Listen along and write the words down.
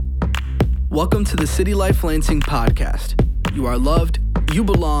Welcome to the City Life Lansing podcast. You are loved, you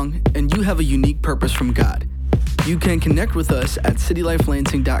belong, and you have a unique purpose from God. You can connect with us at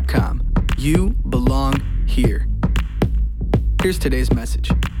citylifelansing.com. You belong here. Here's today's message.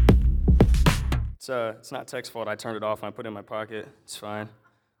 It's not Tech's fault. I turned it off and I put it in my pocket. It's fine.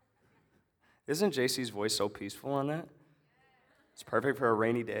 Isn't JC's voice so peaceful on that? It's perfect for a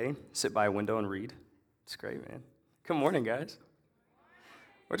rainy day. Sit by a window and read. It's great, man. Good morning, guys.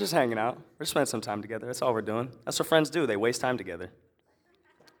 We're just hanging out. We're spending some time together. That's all we're doing. That's what friends do. They waste time together.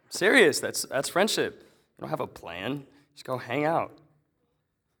 Serious. That's friendship. You don't have a plan. Just go hang out.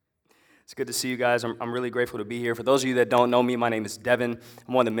 It's good to see you guys. I'm really grateful to be here. For those of you that don't know me, my name is Devinn.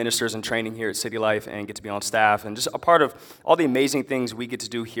 I'm one of the ministers in training here at City Life and get to be on staff and just a part of all the amazing things we get to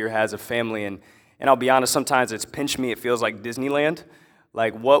do here as a family. And I'll be honest, sometimes it's pinch me. It feels like Disneyland.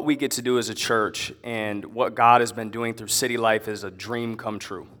 Like what we get to do as a church and what God has been doing through City Life is a dream come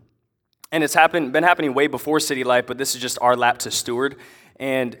true. And it's been happening way before City Life, but this is just our lap to steward.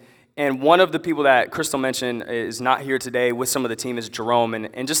 And one of the people that Crystal mentioned is not here today with some of the team is Jerome.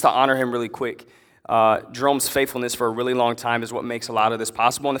 And just to honor him really quick, Jerome's faithfulness for a really long time is what makes a lot of this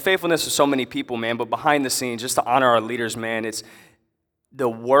possible. And the faithfulness of so many people, man, but behind the scenes, just to honor our leaders, man, it's the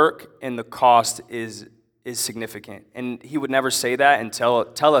work and the cost is significant. And he would never say that and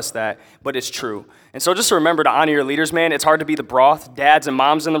tell us that, but it's true. And so just to remember to honor your leaders, man, it's hard to be the broth. Dads and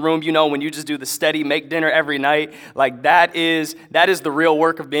moms in the room, you know, when you just do the steady, make dinner every night, like that is the real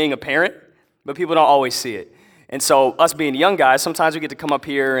work of being a parent, but people don't always see it. And so us being young guys, sometimes we get to come up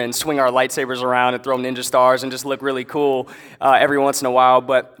here and swing our lightsabers around and throw ninja stars and just look really cool every once in a while,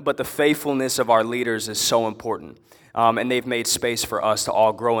 but the faithfulness of our leaders is so important. And they've made space for us to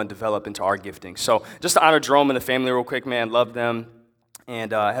all grow and develop into our gifting. So just to honor Jerome and the family real quick, man, love them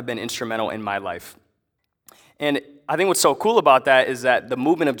and have been instrumental in my life. And I think what's so cool about that is that the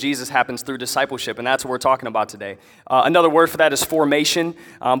movement of Jesus happens through discipleship, and that's what we're talking about today. Another word for that is formation,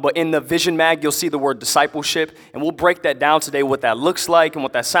 but in the Vision Mag, you'll see the word discipleship, and we'll break that down today, what that looks like and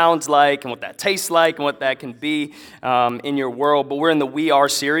what that sounds like and what that tastes like and what that can be in your world. But we're in the We Are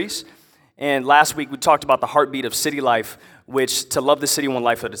series. And last week, we talked about the heartbeat of City Life, which to love the city one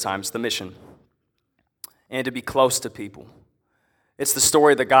life at a time is the mission, and to be close to people. It's the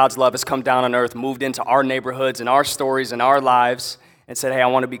story that God's love has come down on earth, moved into our neighborhoods and our stories and our lives, and said, hey, I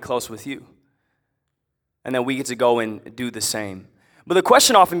want to be close with you. And then we get to go and do the same. But the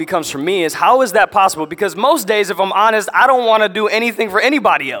question often becomes for me is, how is that possible? Because most days, if I'm honest, I don't want to do anything for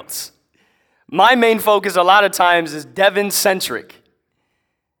anybody else. My main focus a lot of times is Devinn-centric.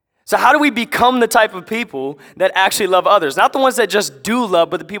 So how do we become the type of people that actually love others? Not the ones that just do love,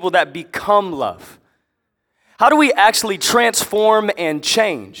 but the people that become love. How do we actually transform and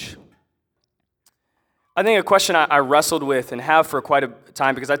change? I think a question I wrestled with and have for quite a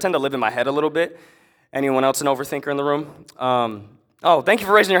time, because I tend to live in my head a little bit. Anyone else an overthinker in the room? Thank you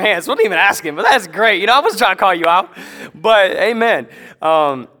for raising your hands. I wasn't even asking, but that's great. You know, I was trying to call you out, but amen.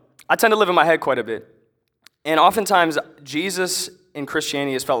 I tend to live in my head quite a bit. And oftentimes, Jesus in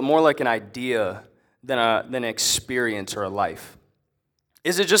Christianity has felt more like an idea than an experience or a life.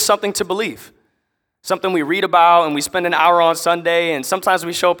 Is it just something to believe? Something we read about and we spend an hour on Sunday, and sometimes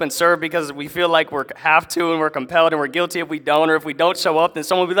we show up and serve because we feel like we have to and we're compelled and we're guilty if we don't, or if we don't show up, then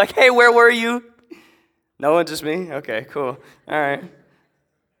someone will be like, hey, where were you? No one, just me? Okay, cool. All right.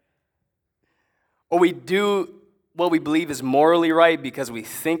 Or we do what we believe is morally right because we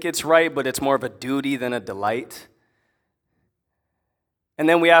think it's right, but it's more of a duty than a delight. And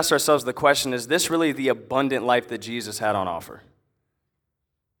then we ask ourselves the question, is this really the abundant life that Jesus had on offer?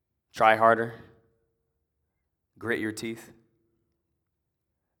 Try harder. Grit your teeth.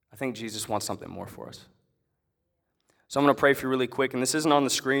 I think Jesus wants something more for us. So I'm going to pray for you really quick. And this isn't on the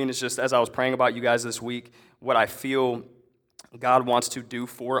screen. It's just as I was praying about you guys this week, what I feel God wants to do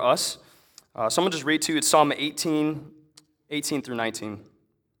for us. So I'm going to just read to you. It's Psalm 18 through 19. It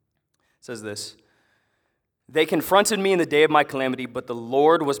says this. They confronted me in the day of my calamity, but the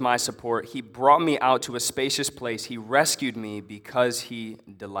Lord was my support. He brought me out to a spacious place. He rescued me because he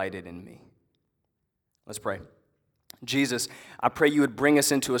delighted in me. Let's pray. Jesus, I pray you would bring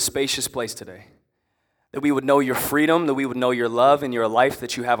us into a spacious place today, that we would know your freedom, that we would know your love and your life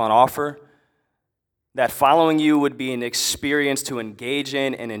that you have on offer, that following you would be an experience to engage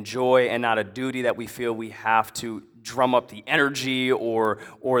in and enjoy and not a duty that we feel we have to drum up the energy or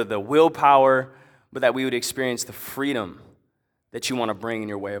the willpower, but that we would experience the freedom that you want to bring in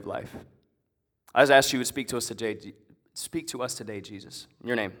your way of life. I just ask you to speak to us today, Jesus. In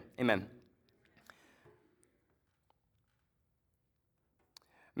your name, amen.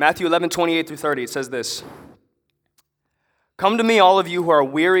 Matthew 11, 28 through 30, it says this. Come to me, all of you who are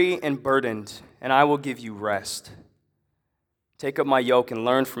weary and burdened, and I will give you rest. Take up my yoke and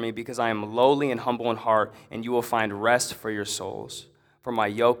learn from me, because I am lowly and humble in heart, and you will find rest for your souls. For my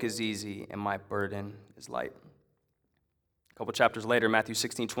yoke is easy and my burden is light. A couple chapters later, Matthew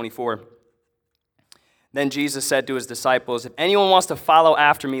 16:24. Then Jesus said to his disciples, if anyone wants to follow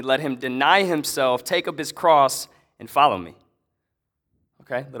after me, let him deny himself, take up his cross, and follow me.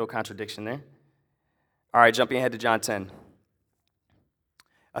 Okay, little contradiction there. All right, jumping ahead to John 10.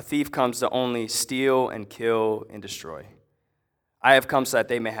 A thief comes to only steal and kill and destroy. I have come so that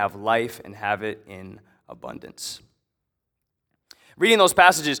they may have life and have it in abundance. Reading those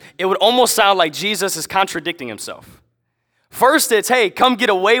passages, it would almost sound like Jesus is contradicting himself. First, it's, hey, come get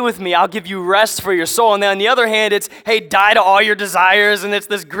away with me. I'll give you rest for your soul. And then on the other hand, it's, hey, die to all your desires. And it's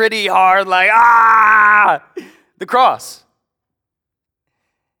this gritty, hard, like, the cross.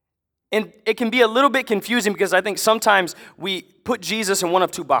 And it can be a little bit confusing because I think sometimes we put Jesus in one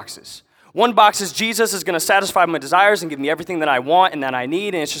of two boxes. One box is Jesus is going to satisfy my desires and give me everything that I want and that I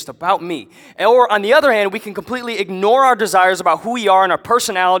need, and it's just about me. Or on the other hand, we can completely ignore our desires about who we are and our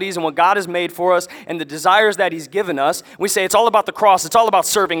personalities and what God has made for us and the desires that he's given us. We say it's all about the cross, it's all about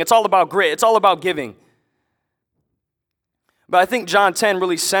serving, it's all about grit, it's all about giving. But I think John 10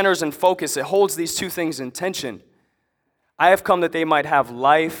 really centers and focuses. It holds these two things in tension. I have come that they might have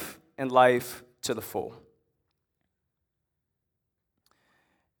life and life to the full.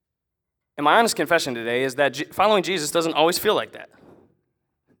 And my honest confession today is that following Jesus doesn't always feel like that.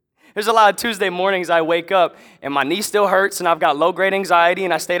 There's a lot of Tuesday mornings I wake up and my knee still hurts and I've got low-grade anxiety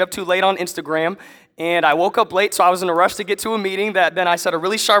and I stayed up too late on Instagram and I woke up late so I was in a rush to get to a meeting that then I said a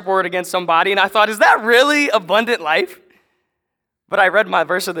really sharp word against somebody and I thought, is that really abundant life? But I read my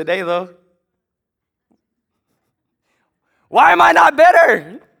verse of the day though. Why am I not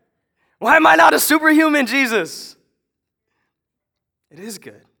better? Why am I not a superhuman, Jesus? It is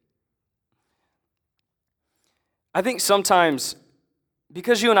good. I think sometimes,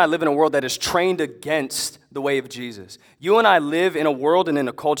 because you and I live in a world that is trained against the way of Jesus, you and I live in a world and in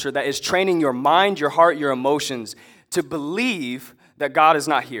a culture that is training your mind, your heart, your emotions to believe that God is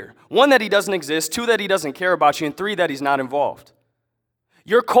not here. One, that he doesn't exist. Two, that he doesn't care about you. And three, that he's not involved.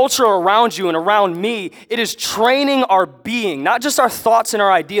 Your culture around you and around me, it is training our being, not just our thoughts and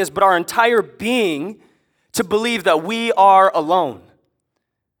our ideas, but our entire being to believe that we are alone.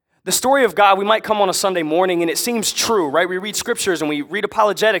 The story of God, we might come on a Sunday morning and it seems true, right? We read scriptures and we read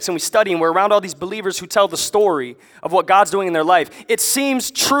apologetics and we study and we're around all these believers who tell the story of what God's doing in their life. It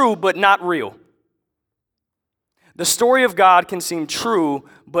seems true, but not real. The story of God can seem true,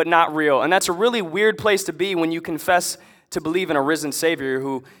 but not real. And that's a really weird place to be when you confess to believe in a risen Savior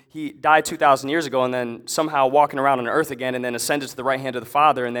who he died 2,000 years ago and then somehow walking around on earth again and then ascended to the right hand of the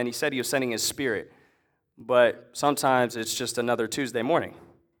Father and then he said he was sending his Spirit. But sometimes it's just another Tuesday morning.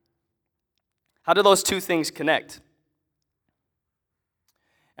 How do those two things connect?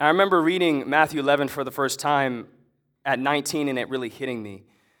 And I remember reading Matthew 11 for the first time at 19 and it really hitting me.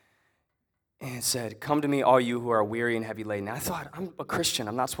 And it said, come to me, all you who are weary and heavy laden. And I thought, I'm a Christian.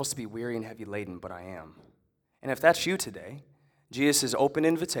 I'm not supposed to be weary and heavy laden, but I am. And if that's you today, Jesus' open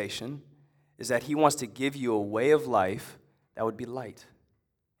invitation is that he wants to give you a way of life that would be light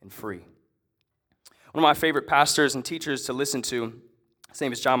and free. One of my favorite pastors and teachers to listen to, his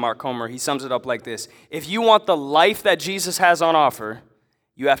name is John Mark Comer, he sums it up like this. If you want the life that Jesus has on offer,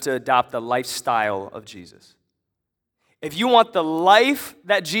 you have to adopt the lifestyle of Jesus. If you want the life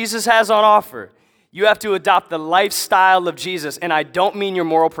that Jesus has on offer, you have to adopt the lifestyle of Jesus. And I don't mean your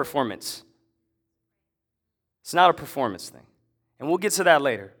moral performance. It's not a performance thing. And we'll get to that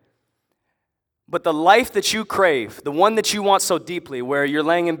later. But the life that you crave, the one that you want so deeply, where you're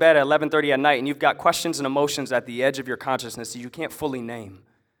laying in bed at 11:30 at night and you've got questions and emotions at the edge of your consciousness that you can't fully name,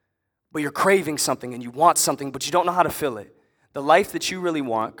 but you're craving something and you want something, but you don't know how to fill it. The life that you really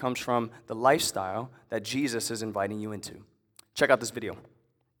want comes from the lifestyle that Jesus is inviting you into. Check out this video.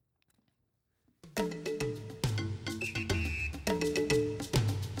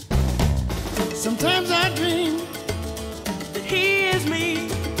 Sometimes I dream that he is me.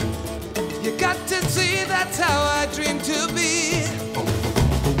 You got to see that's how I dream to be.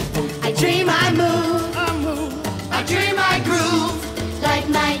 I dream I move, I dream I groove. like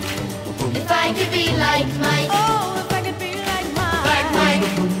Mike. If I could be like Mike. Oh, if I could be like Mike. Like Mike.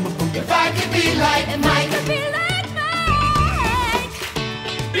 If I could be like Mike. Be like Mike.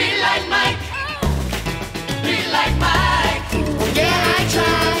 Be like Mike. Be like Mike. Yeah, I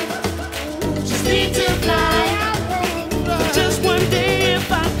try. Just need to fly. Just one day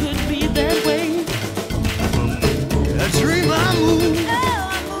if I could be that way. I dream I move.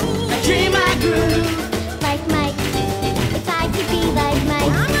 I dream I groove like Mike. If I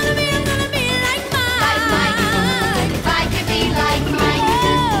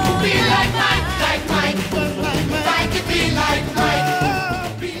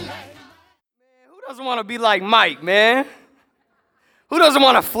to be like Mike, man? Who doesn't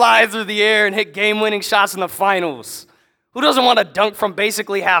want to fly through the air and hit game-winning shots in the finals? Who doesn't want to dunk from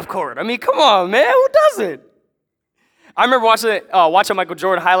basically half court? I mean, come on, man. Who doesn't? I remember watching Michael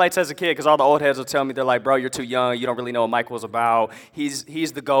Jordan highlights as a kid because all the old heads will tell me, they're like, bro, you're too young. You don't really know what Michael was about. He's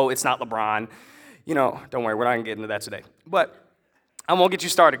the GOAT. It's not LeBron. You know, don't worry. We're not going to get into that today. But I won't get you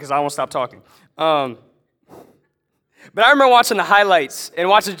started because I won't stop talking. But I remember watching the highlights and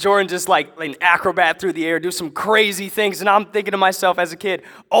watching Jordan just like an acrobat through the air, do some crazy things. And I'm thinking to myself as a kid,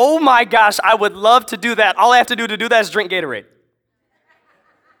 oh my gosh, I would love to do that. All I have to do that is drink Gatorade.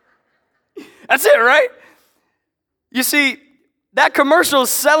 That's it, right? You see, that commercial is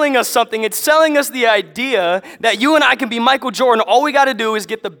selling us something. It's selling us the idea that you and I can be Michael Jordan. All we got to do is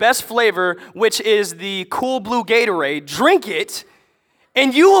get the best flavor, which is the cool blue Gatorade, drink it,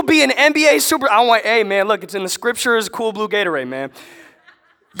 and you will be an NBA super. I'm like, hey, man, look, it's in the scriptures, cool blue Gatorade, man.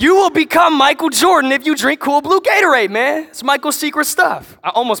 You will become Michael Jordan if you drink cool blue Gatorade, man. It's Michael's secret stuff.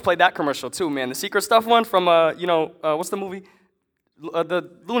 I almost played that commercial too, man. The secret stuff one from, what's the movie? The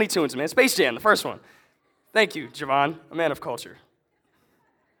Looney Tunes, man. Space Jam, the first one. Thank you, Devinn, a man of culture.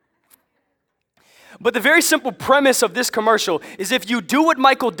 But the very simple premise of this commercial is if you do what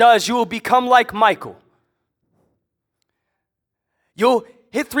Michael does, you will become like Michael. You'll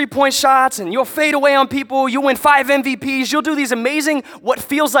hit three-point shots and you'll fade away on people. You'll win 5 MVPs. You'll do these amazing, what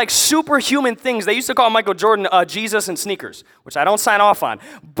feels like superhuman things. They used to call Michael Jordan Jesus and sneakers, which I don't sign off on.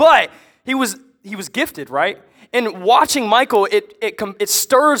 But he was gifted, right? And watching Michael, it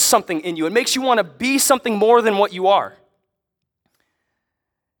stirs something in you. It makes you want to be something more than what you are.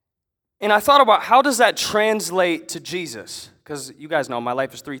 And I thought about how does that translate to Jesus? Because you guys know my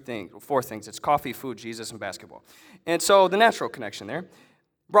life is 4 things. It's coffee, food, Jesus, and basketball. And so the natural connection there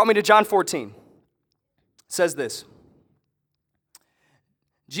brought me to John 14. It says this.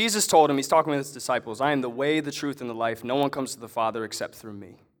 Jesus told him, he's talking with his disciples, I am the way, the truth, and the life. No one comes to the Father except through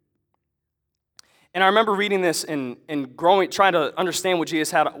me. And I remember reading this and growing, trying to understand what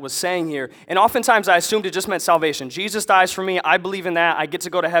Jesus was saying here. And oftentimes I assumed it just meant salvation. Jesus dies for me. I believe in that. I get to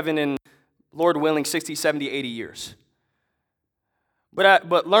go to heaven in, Lord willing, 60, 70, 80 years.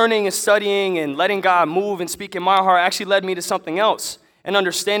 But learning and studying and letting God move and speak in my heart actually led me to something else. And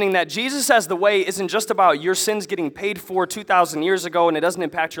understanding that Jesus as the way isn't just about your sins getting paid for 2,000 years ago and it doesn't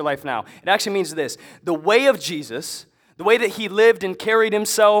impact your life now. It actually means this. The way of Jesus, the way that he lived and carried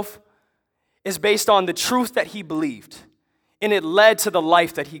himself, is based on the truth that he believed, and it led to the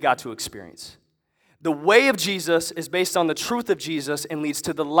life that he got to experience. The way of Jesus is based on the truth of Jesus and leads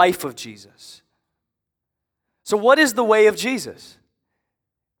to the life of Jesus. So what is the way of Jesus?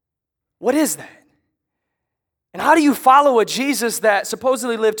 What is that? And how do you follow a Jesus that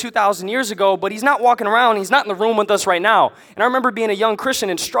supposedly lived 2,000 years ago, but he's not walking around, he's not in the room with us right now? And I remember being a young Christian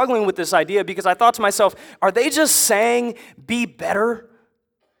and struggling with this idea because I thought to myself, are they just saying be better?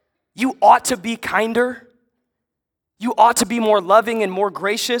 You ought to be kinder. You ought to be more loving and more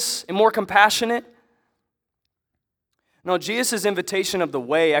gracious and more compassionate. No, Jesus' invitation of the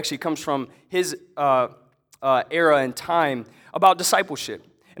way actually comes from his era and time about discipleship.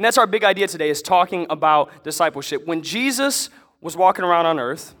 And that's our big idea today, is talking about discipleship. When Jesus was walking around on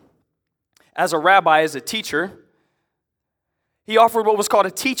earth as a rabbi, as a teacher, he offered what was called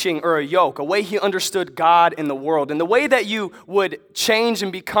a teaching or a yoke, a way he understood God and the world. And the way that you would change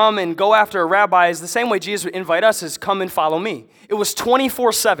and become and go after a rabbi is the same way Jesus would invite us, is come and follow me. It was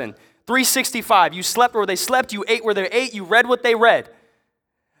 24/7, 365. You slept where they slept, you ate where they ate, you read what they read.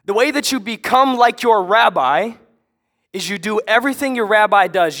 The way that you become like your rabbi is you do everything your rabbi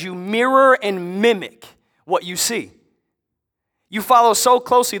does. You mirror and mimic what you see. You follow so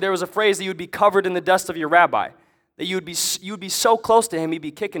closely, there was a phrase that you would be covered in the dust of your rabbi. That you'd be so close to him, he'd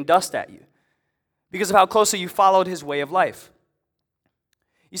be kicking dust at you because of how closely you followed his way of life.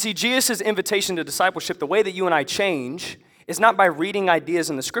 You see, Jesus' invitation to discipleship, the way that you and I change, is not by reading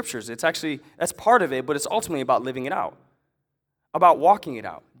ideas in the scriptures. It's actually, that's part of it, but it's ultimately about living it out, about walking it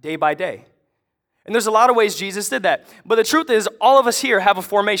out day by day. And there's a lot of ways Jesus did that. But the truth is, all of us here have a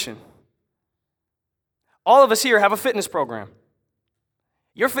formation. All of us here have a fitness program.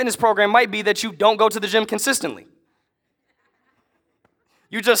 Your fitness program might be that you don't go to the gym consistently.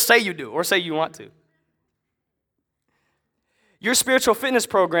 You just say you do or say you want to. Your spiritual fitness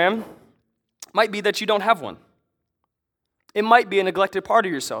program might be that you don't have one. It might be a neglected part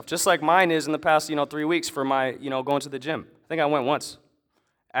of yourself, just like mine is in the past, 3 weeks for my, going to the gym. I think I went once.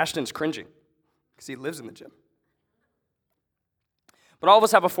 Ashton's cringing because he lives in the gym. But all of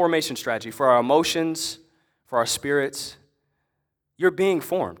us have a formation strategy for our emotions, for our spirits. You're being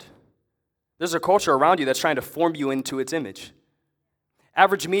formed. There's a culture around you that's trying to form you into its image.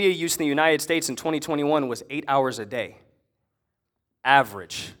 Average media use in the United States in 2021 was 8 hours a day.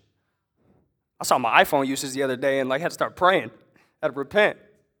 Average. I saw my iPhone usage the other day and had to start praying. Had to repent.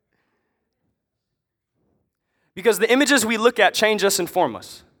 Because the images we look at change us and form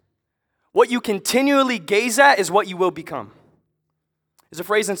us. What you continually gaze at is what you will become. There's a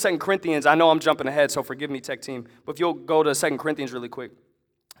phrase in 2 Corinthians. I know I'm jumping ahead, so forgive me, tech team. But if you'll go to 2 Corinthians really quick.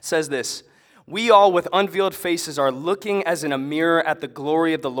 It says this: we all with unveiled faces are looking as in a mirror at the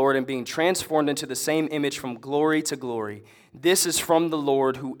glory of the Lord and being transformed into the same image from glory to glory. This is from the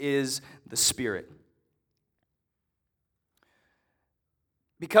Lord who is the Spirit.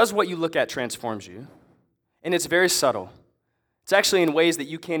 Because what you look at transforms you, and it's very subtle. It's actually in ways that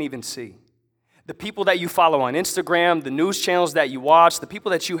you can't even see. The people that you follow on Instagram, the news channels that you watch, the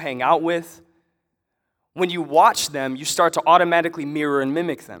people that you hang out with, when you watch them, you start to automatically mirror and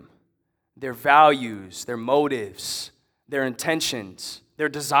mimic them. Their values, their motives, their intentions, their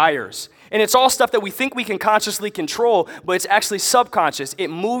desires. And it's all stuff that we think we can consciously control, but it's actually subconscious. It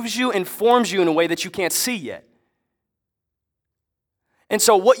moves you and forms you in a way that you can't see yet. And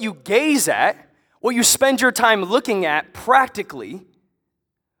so what you gaze at, what you spend your time looking at practically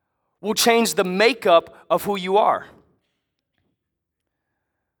will change the makeup of who you are.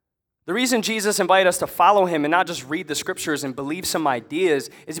 The reason Jesus invited us to follow him and not just read the scriptures and believe some ideas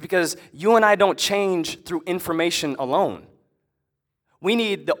is because you and I don't change through information alone. We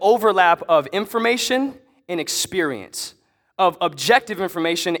need the overlap of information and experience, of objective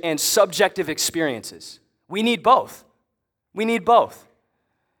information and subjective experiences. We need both. We need both.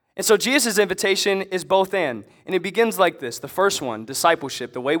 And so Jesus' invitation is both and it begins like this. The first one,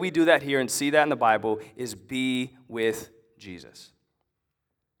 discipleship, the way we do that here and see that in the Bible is be with Jesus.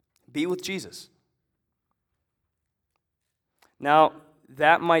 Be with Jesus. Now,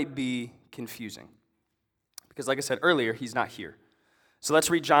 that might be confusing because like I said earlier, he's not here. So let's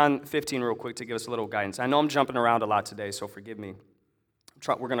read John 15 real quick to give us a little guidance. I know I'm jumping around a lot today, so forgive me.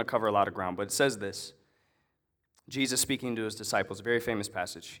 We're going to cover a lot of ground, but it says this. Jesus speaking to his disciples, a very famous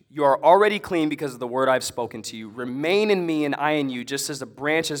passage. You are already clean because of the word I've spoken to you. Remain in me and I in you, just as a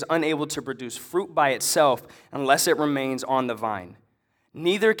branch is unable to produce fruit by itself unless it remains on the vine.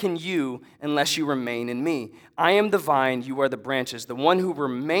 Neither can you unless you remain in me. I am the vine, you are the branches. The one who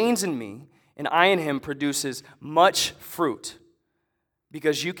remains in me and I in him produces much fruit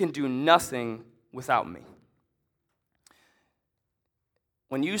because you can do nothing without me.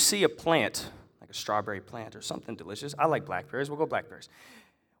 When you see a plant, a strawberry plant or something delicious. I like blackberries. We'll go blackberries.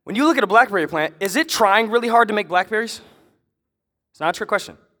 When you look at a blackberry plant, is it trying really hard to make blackberries? It's not a trick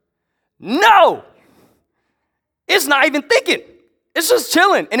question. No! It's not even thinking. It's just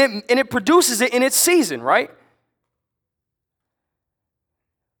chilling, and it produces it in its season, right?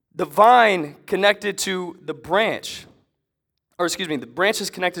 The vine connected to the branch, the branch is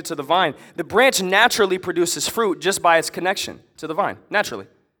connected to the vine. The branch naturally produces fruit just by its connection to the vine, naturally.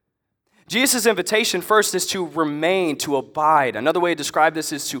 Jesus' invitation first is to remain, to abide. Another way to describe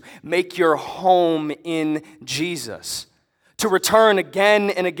this is to make your home in Jesus, to return again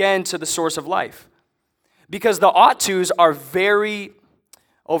and again to the source of life. Because the ought-tos are very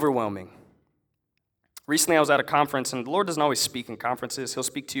overwhelming. Recently, I was at a conference, and the Lord doesn't always speak in conferences. He'll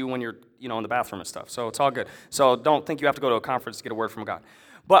speak to you when you're, in the bathroom and stuff. So it's all good. So don't think you have to go to a conference to get a word from God.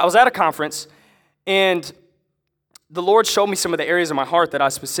 But I was at a conference, and the Lord showed me some of the areas of my heart that I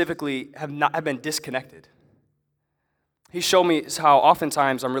specifically have been disconnected. He showed me how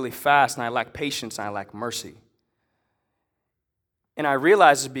oftentimes I'm really fast and I lack patience and I lack mercy. And I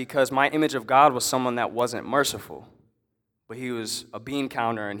realized it's because my image of God was someone that wasn't merciful, but he was a bean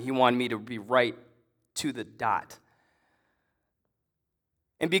counter and he wanted me to be right to the dot.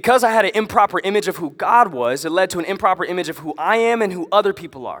 And because I had an improper image of who God was, it led to an improper image of who I am and who other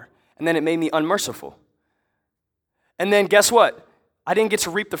people are. And then it made me unmerciful. And then guess what? I didn't get to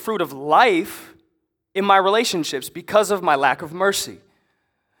reap the fruit of life in my relationships because of my lack of mercy.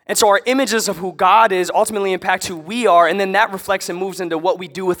 And so our images of who God is ultimately impact who we are, and then that reflects and moves into what we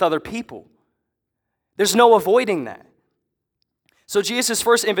do with other people. There's no avoiding that. So Jesus'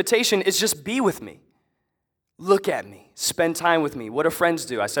 first invitation is just be with me. Look at me. Spend time with me. What do friends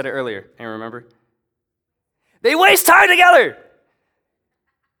do? I said it earlier. Anyone remember? They waste time together.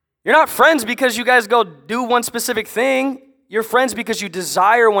 You're not friends because you guys go do one specific thing. You're friends because you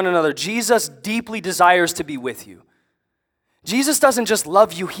desire one another. Jesus deeply desires to be with you. Jesus doesn't just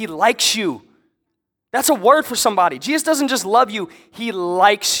love you, he likes you. That's a word for somebody. Jesus doesn't just love you, he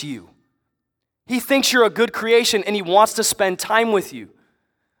likes you. He thinks you're a good creation and he wants to spend time with you.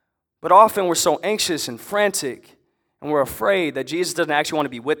 But often we're so anxious and frantic and we're afraid that Jesus doesn't actually want to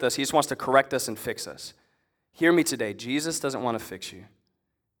be with us. He just wants to correct us and fix us. Hear me today. Jesus doesn't want to fix you.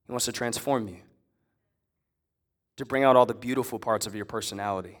 He wants to transform you, to bring out all the beautiful parts of your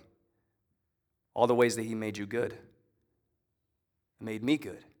personality, all the ways that he made you good, made me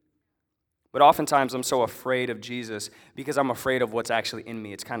good. But oftentimes I'm so afraid of Jesus because I'm afraid of what's actually in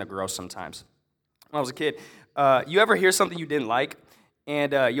me. It's kind of gross sometimes. When I was a kid, you ever hear something you didn't like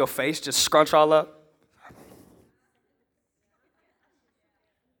and your face just scrunch all up?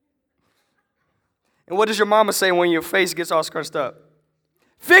 And what does your mama say when your face gets all scrunched up?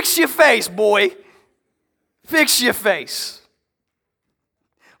 Fix your face, boy. Fix your face.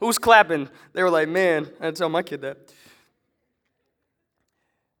 Who's clapping? They were like, man, I didn't tell my kid that.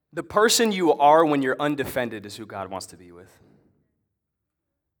 The person you are when you're undefended is who God wants to be with.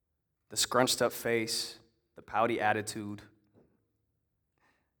 The scrunched up face, the pouty attitude,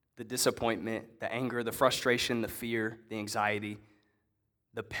 the disappointment, the anger, the frustration, the fear, the anxiety,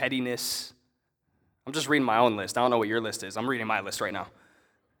 the pettiness. I'm just reading my own list. I don't know what your list is. I'm reading my list right now.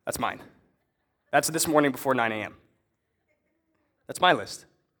 That's mine. That's this morning before 9 a.m. That's my list.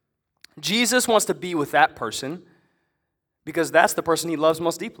 Jesus wants to be with that person because that's the person he loves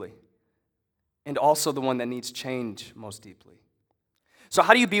most deeply and also the one that needs change most deeply. So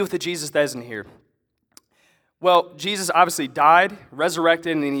how do you be with the Jesus that isn't here? Well, Jesus obviously died,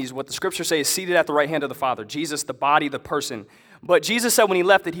 resurrected, and he's what the scriptures say is seated at the right hand of the Father. Jesus, the body, the person. But Jesus said when he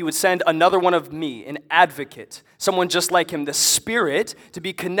left that he would send another one of me, an advocate, someone just like him, the Spirit, to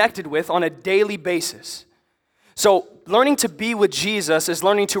be connected with on a daily basis. So learning to be with Jesus is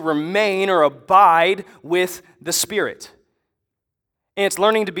learning to remain or abide with the Spirit. And it's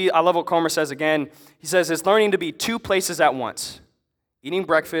learning to be, I love what Comer says again, he says it's learning to be two places at once, eating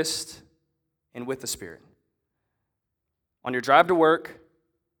breakfast and with the Spirit. On your drive to work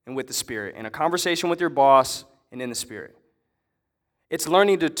and with the Spirit, in a conversation with your boss and in the Spirit. It's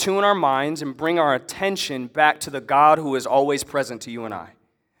learning to tune our minds and bring our attention back to the God who is always present to you and I.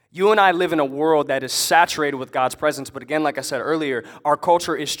 You and I live in a world that is saturated with God's presence, but again, like I said earlier, our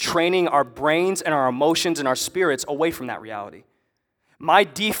culture is training our brains and our emotions and our spirits away from that reality. My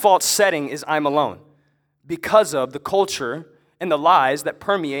default setting is I'm alone because of the culture and the lies that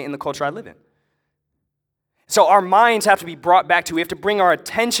permeate in the culture I live in. So our minds have to be brought back to, we have to bring our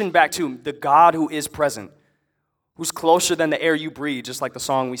attention back to the God who is present, who's closer than the air you breathe, just like the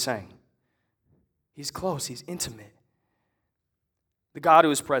song we sang. He's close, he's intimate. The God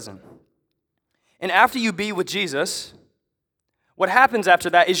who is present. And after you be with Jesus, what happens after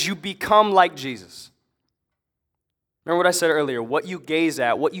that is you become like Jesus. Remember what I said earlier, what you gaze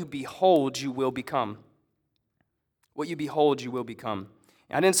at, what you behold, you will become. What you behold, you will become.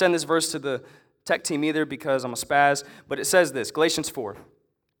 And I didn't send this verse to the tech team either because I'm a spaz, but it says this, Galatians 4.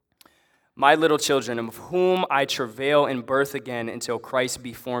 My little children, of whom I travail in birth again until Christ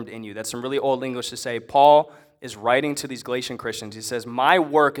be formed in you. That's some really old English to say. Paul is writing to these Galatian Christians. He says, my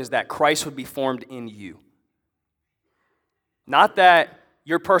work is that Christ would be formed in you. Not that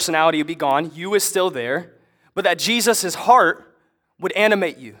your personality would be gone, you is still there, but that Jesus' heart would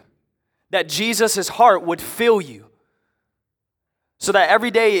animate you. That Jesus' heart would fill you. So that every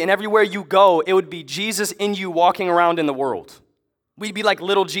day and everywhere you go, it would be Jesus in you walking around in the world. We'd be like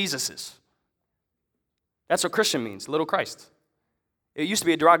little Jesuses. That's what Christian means, little Christ. It used to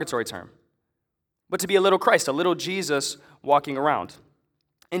be a derogatory term. But to be a little Christ, a little Jesus walking around.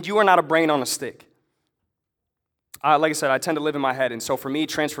 And you are not a brain on a stick. Like I said, I tend to live in my head. And so for me,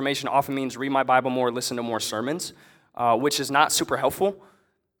 transformation often means read my Bible more, listen to more sermons, which is not super helpful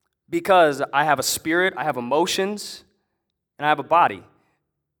because I have a spirit, I have emotions, and I have a body,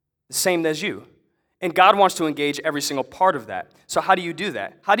 the same as you. And God wants to engage every single part of that. So how do you do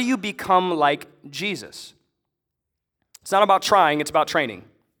that? How do you become like Jesus? It's not about trying, it's about training.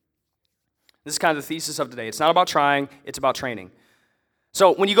 This is kind of the thesis of today. It's not about trying, it's about training.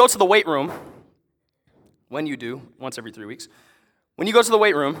 So when you go to the weight room, when you do, once every 3 weeks, when you go to the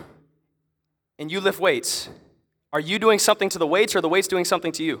weight room and you lift weights, are you doing something to the weights or are the weights doing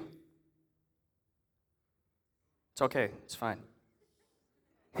something to you? It's okay, it's fine.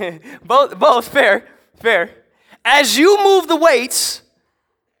 both, fair. As you move the weights,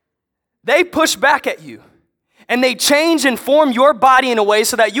 they push back at you. And they change and form your body in a way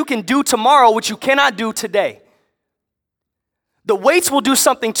so that you can do tomorrow what you cannot do today. The weights will do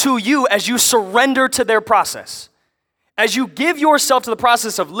something to you as you surrender to their process. As you give yourself to the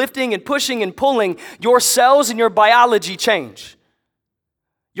process of lifting and pushing and pulling, your cells and your biology change.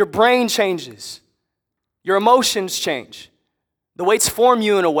 Your brain changes. Your emotions change. The weights form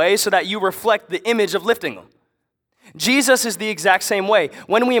you in a way so that you reflect the image of lifting them. Jesus is the exact same way.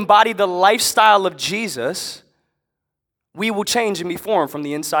 When we embody the lifestyle of Jesus, we will change and be formed from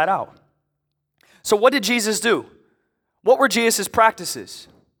the inside out. So what did Jesus do? What were Jesus' practices?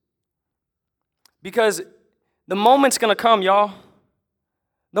 Because the moment's going to come, y'all.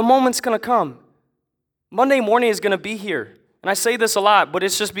 The moment's going to come. Monday morning is going to be here. And I say this a lot, but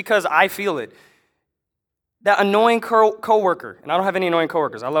it's just because I feel it. That annoying coworker, and I don't have any annoying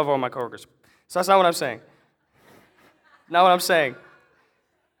coworkers. I love all my coworkers. So that's not what I'm saying. Not what I'm saying.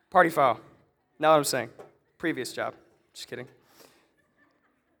 Party foul. Not what I'm saying. Previous job. Just kidding.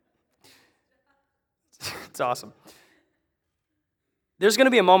 It's awesome. There's going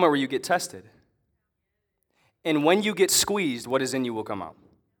to be a moment where you get tested. And when you get squeezed, what is in you will come out.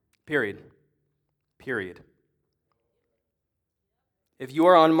 Period. Period. If you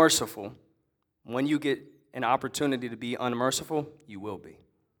are unmerciful, when you get an opportunity to be unmerciful, you will be.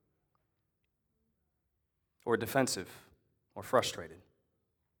 Or defensive, or frustrated.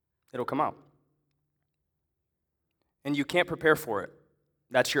 It'll come out. And you can't prepare for it.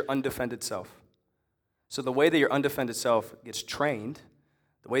 That's your undefended self. So the way that your undefended self gets trained,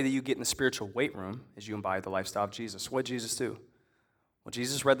 the way that you get in the spiritual weight room is you embody the lifestyle of Jesus. What did Jesus do? Well,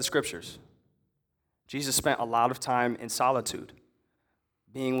 Jesus read the scriptures. Jesus spent a lot of time in solitude,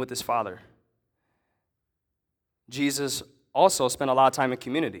 being with his Father. Jesus also spent a lot of time in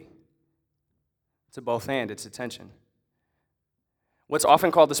community. It's a both and, it's attention. What's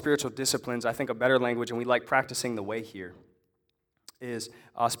often called the spiritual disciplines, I think a better language, and we like practicing the way here, is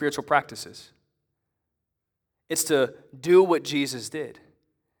spiritual practices. It's to do what Jesus did.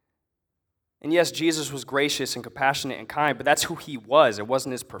 And yes, Jesus was gracious and compassionate and kind, but that's who he was. It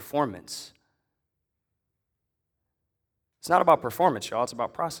wasn't his performance. It's not about performance, y'all. It's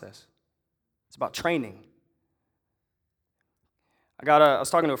about process. It's about training. I was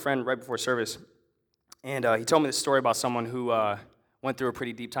talking to a friend right before service, and he told me this story about someone who went through a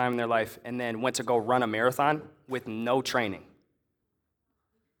pretty deep time in their life and then went to go run a marathon with no training.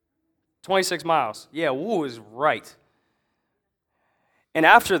 26 miles. Yeah, woo is right. And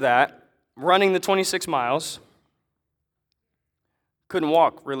after that, running the 26 miles, couldn't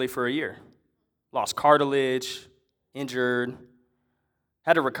walk really for a year. Lost cartilage, injured,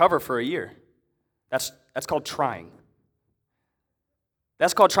 had to recover for a year. That's called trying.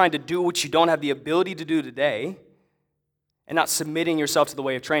 That's called trying to do what you don't have the ability to do today and not submitting yourself to the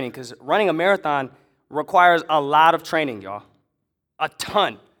way of training, because running a marathon requires a lot of training, y'all. A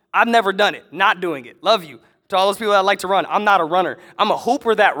ton. I've never done it. Not doing it. Love you. To all those people that like to run, I'm not a runner. I'm a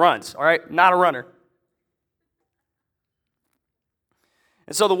hooper that runs, all right? Not a runner.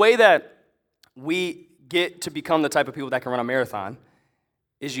 And so the way that we get to become the type of people that can run a marathon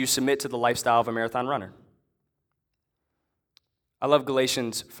is you submit to the lifestyle of a marathon runner. I love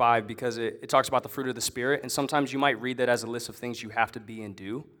Galatians 5 because it talks about the fruit of the Spirit, and sometimes you might read that as a list of things you have to be and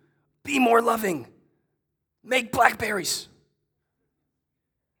do. Be more loving. Make blackberries.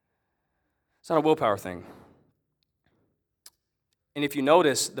 It's not a willpower thing. And if you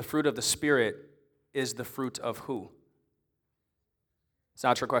notice, the fruit of the Spirit is the fruit of who? It's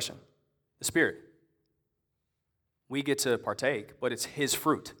not a trick question. The Spirit. We get to partake, but it's his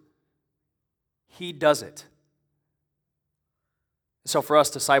fruit. He does it. So for us,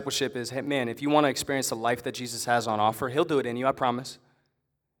 discipleship is, hey, man, if you want to experience the life that Jesus has on offer, he'll do it in you, I promise.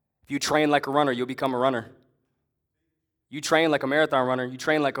 If you train like a runner, you'll become a runner. You train like a marathon runner, you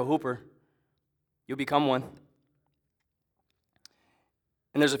train like a hooper, you'll become one.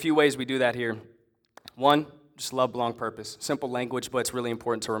 And there's a few ways we do that here. One, just love, belong, purpose. Simple language, but it's really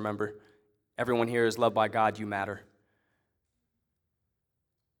important to remember. Everyone here is loved by God, you matter.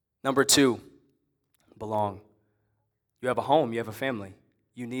 Number two, belong. You have a home, you have a family.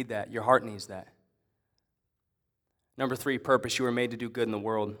 You need that. Your heart needs that. Number three, purpose. You were made to do good in the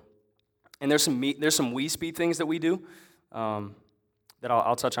world. And there's some we speed things that we do that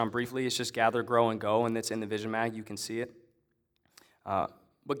I'll touch on briefly. It's just gather, grow, and go, and it's in the Vision Mag. You can see it. But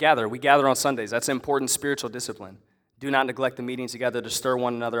we gather on Sundays. That's an important spiritual discipline. Do not neglect the meeting together to stir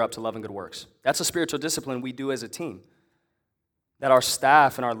one another up to love and good works. That's a spiritual discipline we do as a team. That our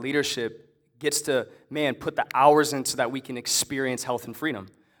staff and our leadership gets to, put the hours in so that we can experience health and freedom.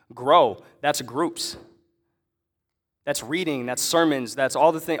 Grow, that's groups. That's reading, that's sermons, that's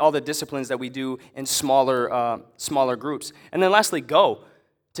all the disciplines that we do in smaller groups. And then lastly, go.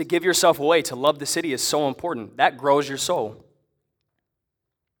 To give yourself away, to love the city is so important. That grows your soul.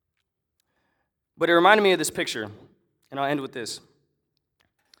 But it reminded me of this picture, and I'll end with this.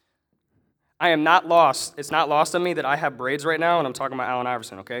 I am not lost. It's not lost on me that I have braids right now, and I'm talking about Allen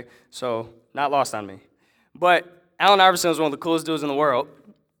Iverson, okay? So, not lost on me. But Allen Iverson is one of the coolest dudes in the world.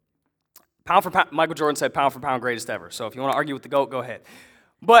 Pound for pound, Michael Jordan said pound for pound greatest ever. So if you want to argue with the GOAT, go ahead.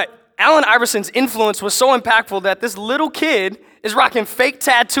 But Allen Iverson's influence was so impactful that this little kid is rocking fake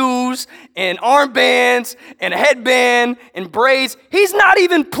tattoos and armbands and a headband and braids. He's not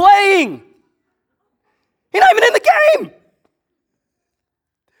even playing. He's not even in the game.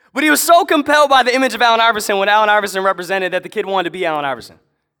 But he was so compelled by the image of Allen Iverson when Allen Iverson represented that the kid wanted to be Allen Iverson.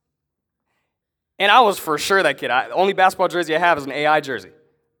 And I was for sure that kid. The only basketball jersey I have is an AI jersey.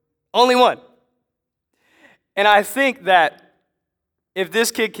 Only one. And I think that if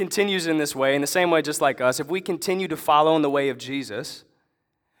this kid continues in this way, in the same way just like us, if we continue to follow in the way of Jesus,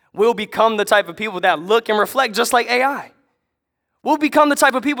 we'll become the type of people that look and reflect just like AI. We'll become the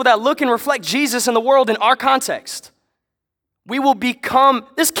type of people that look and reflect Jesus in the world in our context. We will become,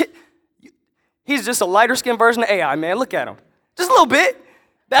 this kid, he's just a lighter skinned version of AI, man. Look at him. Just a little bit.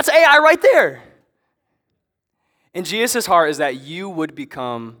 That's AI right there. And Jesus' heart is that you would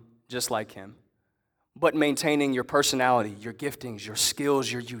become just like him, but maintaining your personality, your giftings, your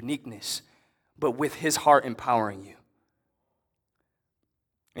skills, your uniqueness, but with his heart empowering you.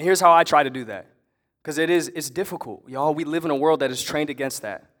 And here's how I try to do that, because it's difficult. Y'all, we live in a world that is trained against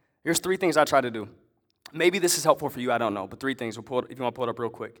that. Here's 3 things I try to do. Maybe this is helpful for you, I don't know, but 3 things. If you want to pull it up real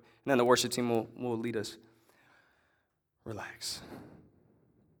quick, and then the worship team will lead us. Relax.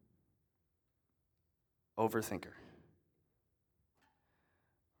 Overthinker.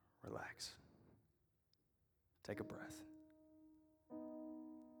 Relax. Take a breath.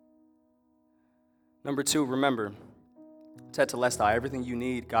 Number 2, remember, tetelestai, everything you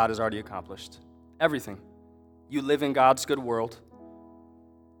need, God has already accomplished. Everything. You live in God's good world.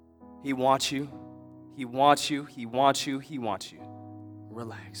 He wants you. He wants you. He wants you. He wants you.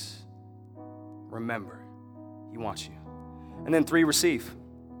 Relax. Remember, he wants you. And then 3, receive.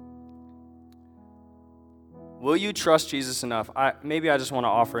 Will you trust Jesus enough? Maybe I just want to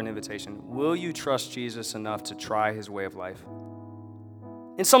offer an invitation. Will you trust Jesus enough to try his way of life?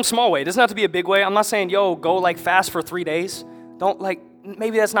 In some small way. It doesn't have to be a big way. I'm not saying, go fast for 3 days.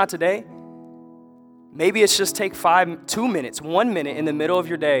 Maybe that's not today. Maybe it's just take 2 minutes, 1 minute in the middle of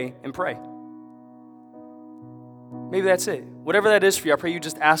your day and pray. Maybe that's it. Whatever that is for you, I pray you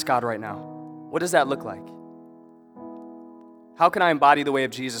just ask God right now. What does that look like? How can I embody the way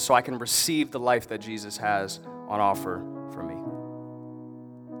of Jesus so I can receive the life that Jesus has on offer for me?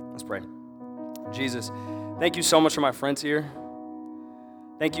 Let's pray. Jesus, thank you so much for my friends here.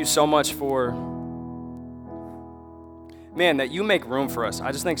 Thank you so much for, that you make room for us.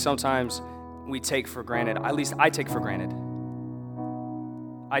 I just think sometimes we take for granted, at least I take for granted.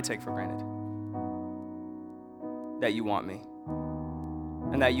 That you want me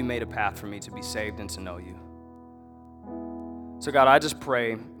and that you made a path for me to be saved and to know you. So God, I just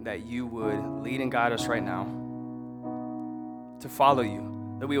pray that you would lead and guide us right now to follow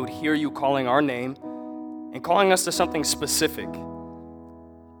you, that we would hear you calling our name and calling us to something specific,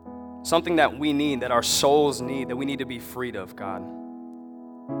 something that we need, that our souls need, that we need to be freed of, God.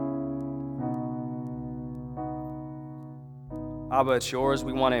 Abba, it's yours.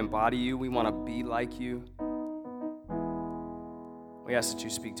 We want to embody you. We want to be like you. We ask that you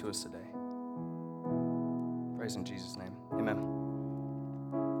speak to us today. Praise in Jesus' name. Amen.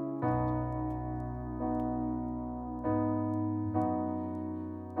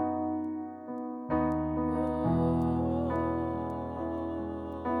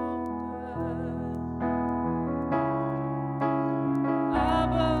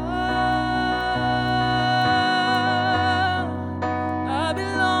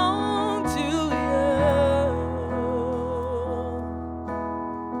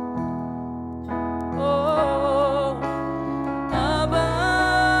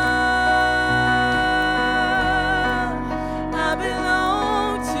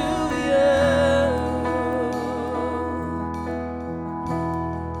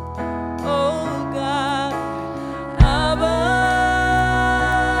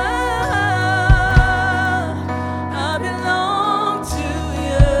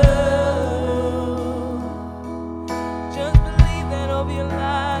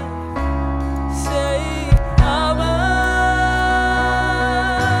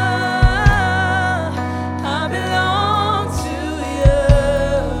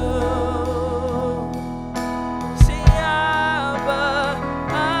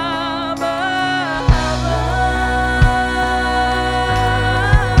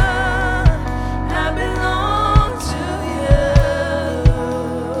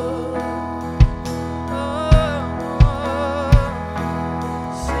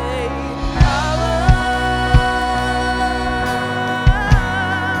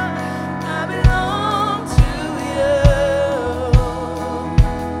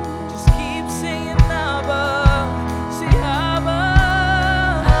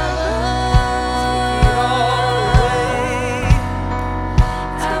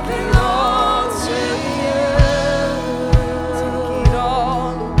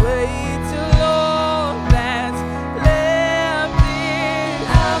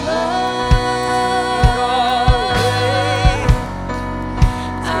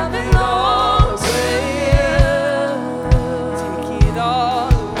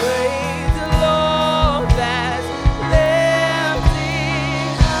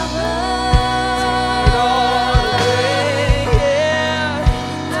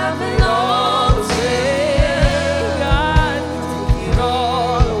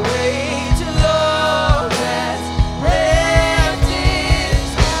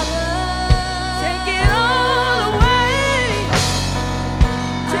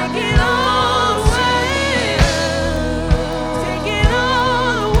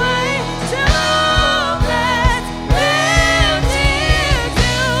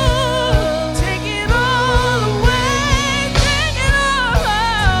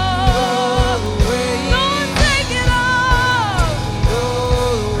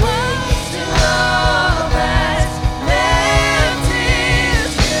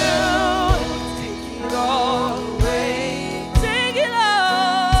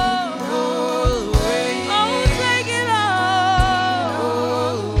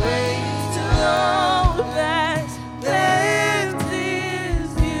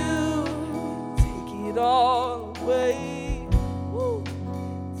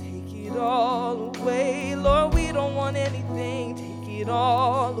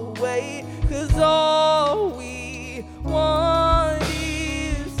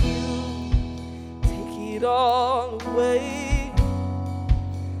 it all away.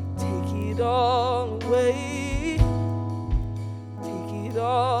 Take it all away. Take it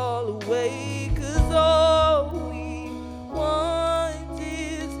all away. 'Cause all we want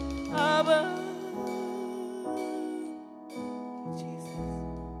is Abba. Jesus,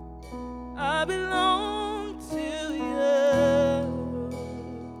 I belong to you.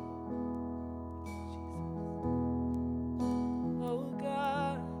 Oh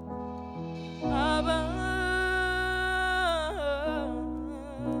God, Abba,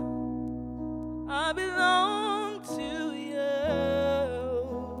 I belong to you.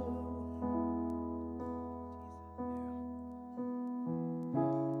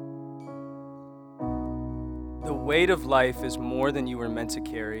 The weight of life is more than you were meant to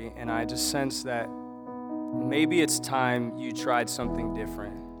carry, and I just sense that maybe it's time you tried something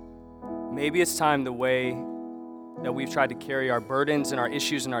different. Maybe it's time the way that we've tried to carry our burdens and our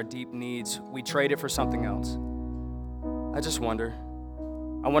issues and our deep needs, we trade it for something else. I just wonder.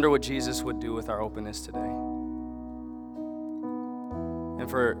 I wonder what Jesus would do with our openness today.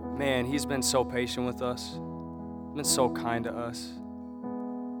 And man, he's been so patient with us, been so kind to us.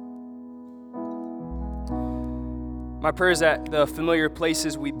 My prayer is that the familiar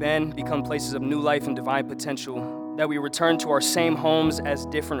places we've been become places of new life and divine potential, that we return to our same homes as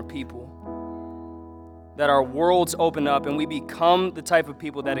different people, that our worlds open up and we become the type of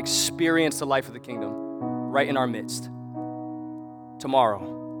people that experience the life of the kingdom right in our midst.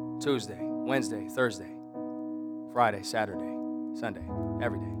 Tomorrow, Tuesday, Wednesday, Thursday, Friday, Saturday, Sunday,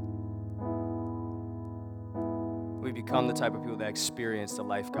 every day. We become the type of people that experience the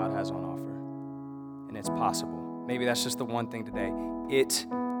life God has on offer. And it's possible. Maybe that's just the one thing today. It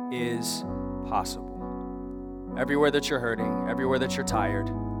is possible. Everywhere that you're hurting, everywhere that you're tired,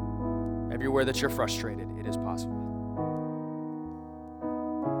 everywhere that you're frustrated, it is possible.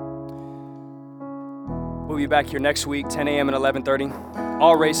 We'll be back here next week, 10 a.m. and 11:30.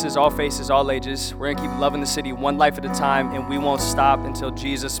 All races, all faces, all ages. We're gonna keep loving the city one life at a time, and we won't stop until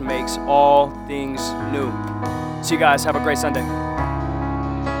Jesus makes all things new. See you guys. Have a great Sunday. Take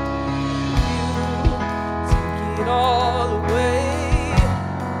it all away.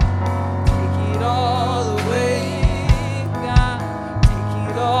 Take it all away. God, take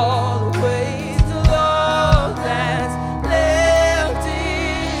it all away. Till all that's left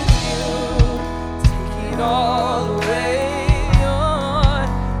is you. Take it all away. Lord.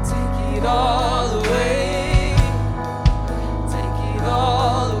 Take it all away. Take it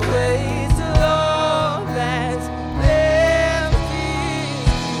all away. Till all that's left is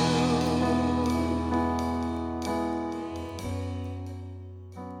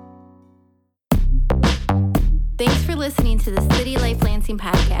Thanks for listening to the City Life Lansing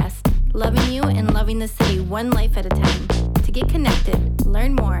podcast, loving you and loving the city one life at a time. To get connected,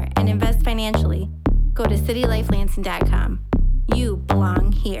 learn more, and invest financially, go to citylifelansing.com. You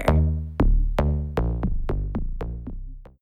belong here.